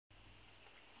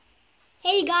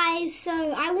Hey guys,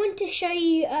 so I want to show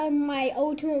you my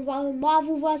Ultimate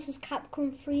Marvel vs.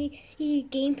 Capcom 3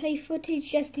 gameplay footage,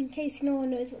 just in case no one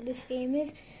knows what this game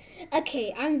is.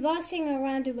 Okay, I'm versing a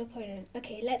random opponent.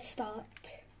 Okay, let's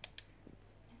start.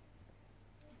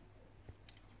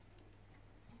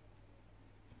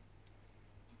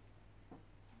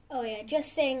 Oh yeah,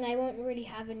 just saying I won't really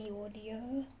have any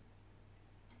audio.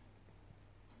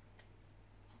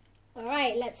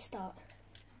 Alright, let's start.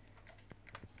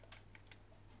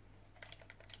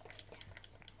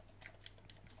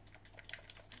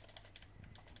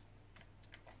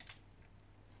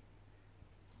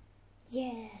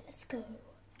 Yeah, let's go.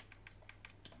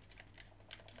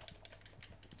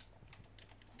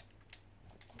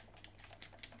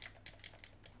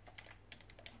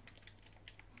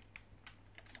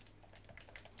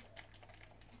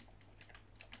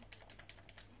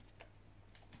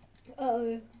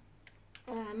 Uh-oh.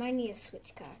 I might need a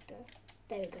switch character.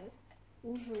 There we go.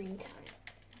 Wolverine time.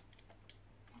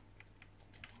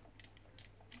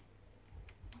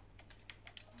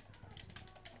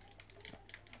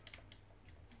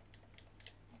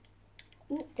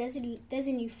 Ooh, there's a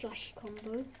new flashy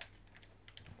combo.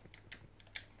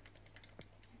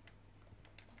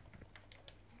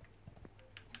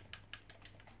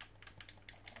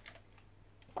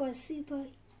 Got a super.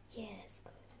 Yeah, let's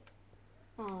go.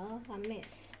 Aw, I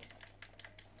missed.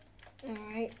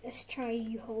 Alright, let's try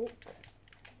you, Hulk.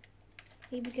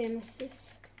 Maybe get an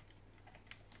assist.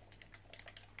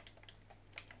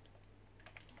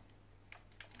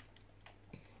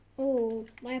 Oh,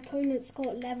 my opponent's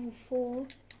got level 4.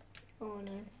 Oh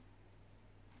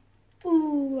no.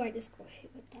 Ooh, I just got hit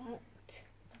with that.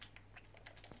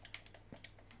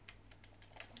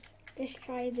 Let's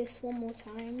try this one more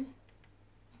time.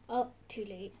 Oh, too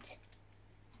late.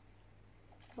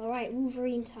 Alright,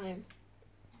 Wolverine time.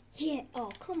 Yeah,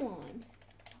 oh, come on.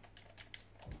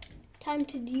 Time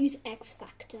to use X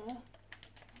Factor.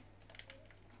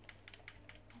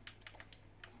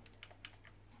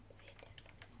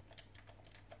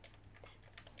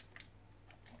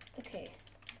 Okay.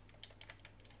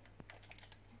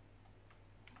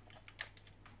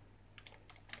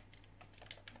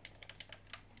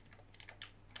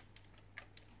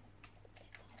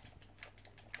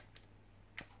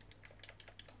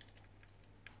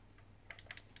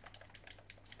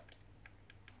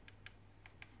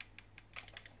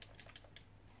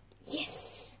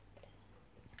 Yes!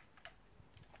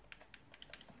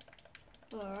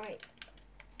 Alright.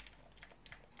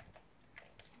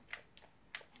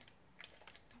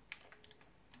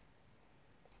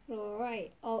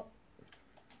 Alright. Oh.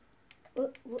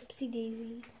 Whoopsie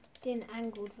daisy. Did an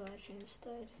angled version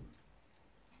instead.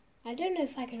 I don't know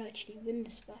if I can actually win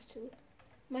this battle.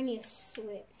 Might need a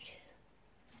switch.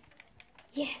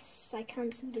 Yes! I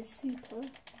cancelled his super.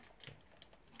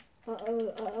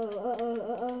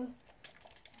 Uh-oh.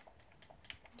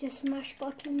 Just smash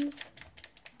buttons.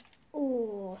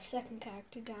 Oh, second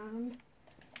character down.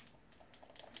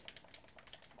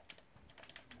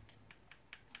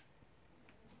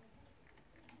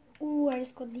 Oh, I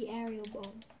just got the aerial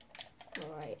bomb.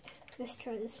 Alright, let's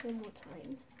try this one more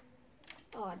time.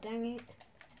 Oh, dang it.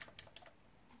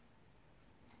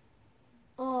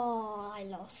 Oh, I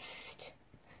lost.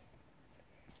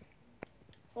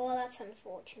 Oh, that's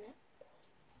unfortunate.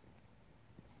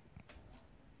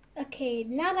 Okay,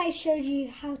 now that I showed you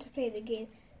how to play the game,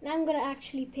 now I'm going to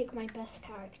actually pick my best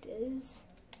characters.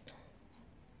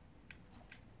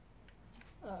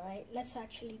 Alright, let's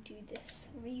actually do this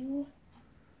for you.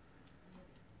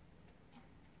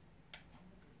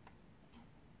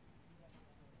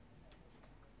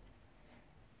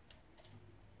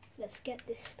 Let's get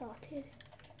this started.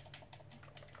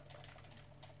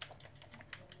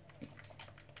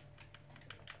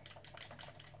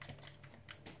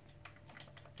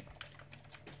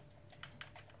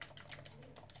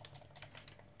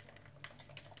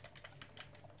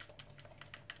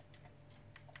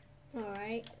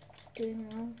 Alright, doing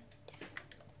well.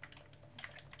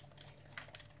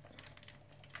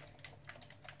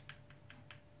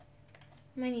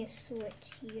 Might need a switch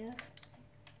here.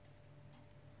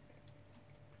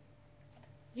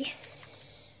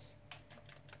 Yes!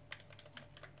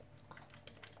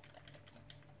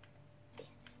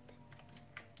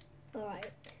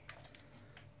 Alright.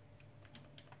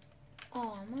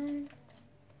 Oh man.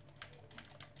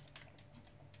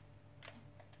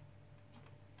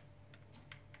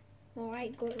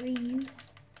 Alright, got Ryu.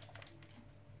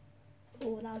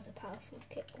 Oh, that was a powerful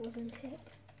kick, wasn't it?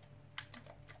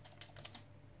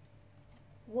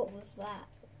 What was that?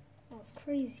 That was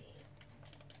crazy.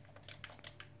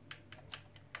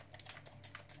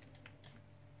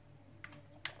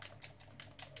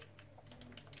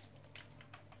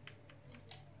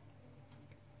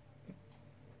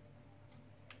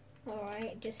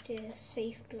 Alright, just a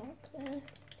safe block there.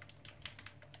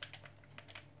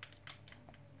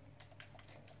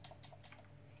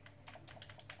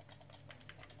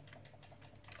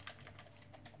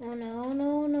 Oh no, oh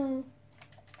no, no.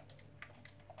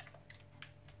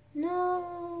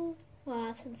 No! Well,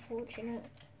 that's unfortunate.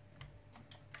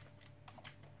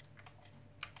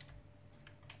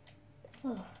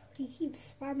 Ugh, he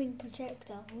keeps spamming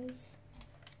projectiles.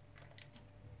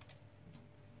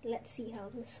 Let's see how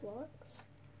this works.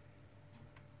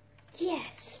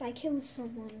 Yes! I killed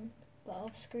someone, but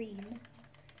off screen.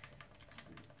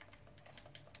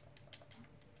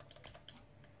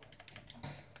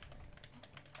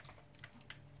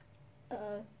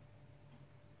 Uh-oh.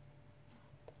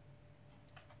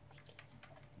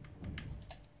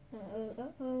 Uh-oh,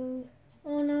 uh-oh.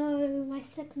 Oh no, my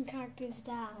second character is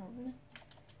down.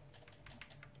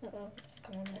 Uh-oh.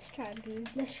 Come on, let's try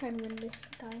and win this,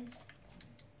 guys.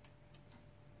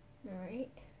 Alright.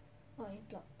 Oh, you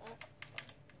blocked that.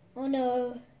 Oh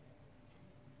no.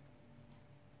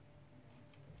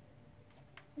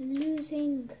 I'm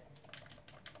losing.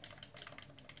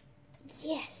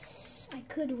 Yes! I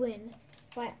could win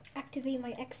if I activate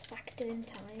my X Factor in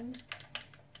time.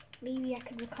 Maybe I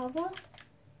could recover?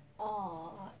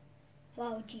 Aww.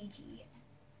 Wow, GG.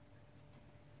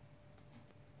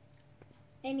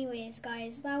 Anyways,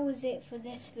 guys, that was it for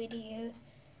this video.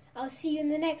 I'll see you in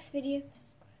the next video.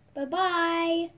 Bye-bye!